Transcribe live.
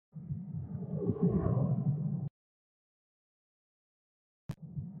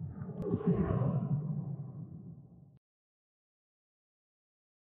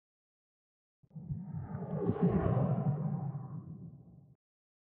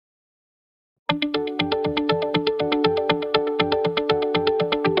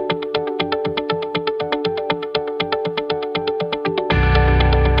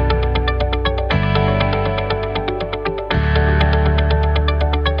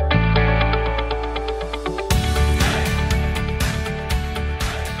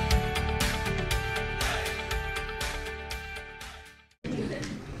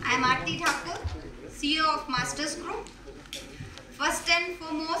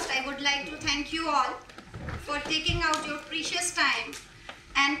like to thank you all for taking out your precious time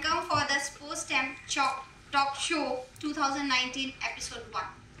and come for the Sports Champ Talk Show 2019 episode 1.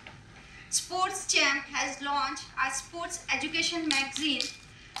 Sports Champ has launched a sports education magazine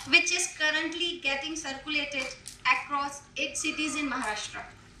which is currently getting circulated across 8 cities in Maharashtra.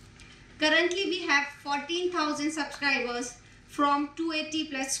 Currently we have 14,000 subscribers from 280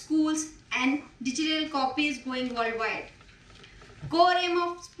 plus schools and digital copies going worldwide. Core aim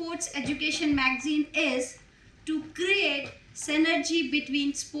of Sports Education magazine is to create synergy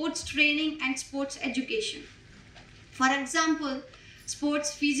between sports training and sports education. For example,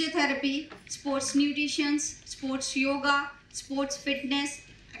 sports physiotherapy, sports nutrition, sports yoga, sports fitness,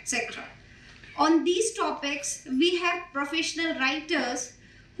 etc. On these topics, we have professional writers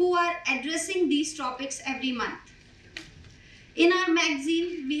who are addressing these topics every month. In our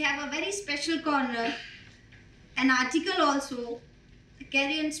magazine, we have a very special corner, an article also,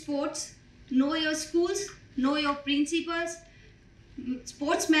 Career in Sports, Know Your Schools, Know Your Principles,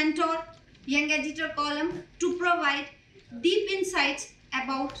 Sports Mentor, Young Editor column to provide deep insights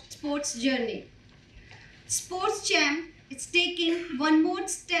about sports journey. Sports Champ is taking one more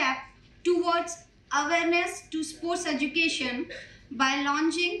step towards awareness to sports education by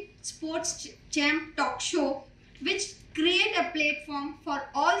launching Sports Champ Talk Show, which create a platform for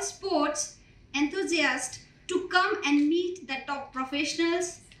all sports enthusiasts to come and meet the top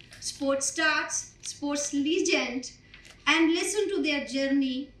professionals, sports stars, sports legends, and listen to their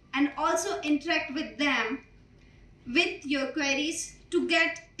journey and also interact with them with your queries to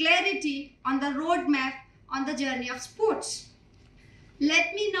get clarity on the roadmap on the journey of sports.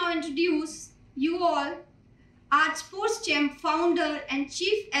 Let me now introduce you all our Sports Champ founder and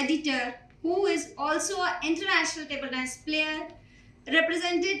chief editor, who is also an international table tennis player,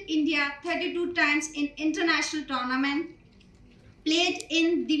 represented India 32 times in international tournament, played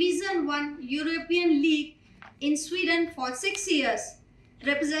in Division 1 European League in Sweden for 6 years,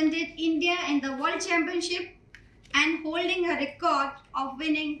 represented India in the World Championship and holding a record of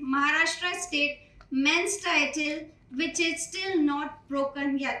winning Maharashtra State men's title, which is still not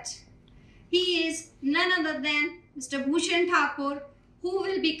broken yet. He is none other than Mr. Mrs.Arti Thakur, who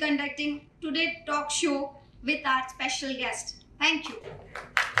will be conducting today's talk show with our special guest. Thank you.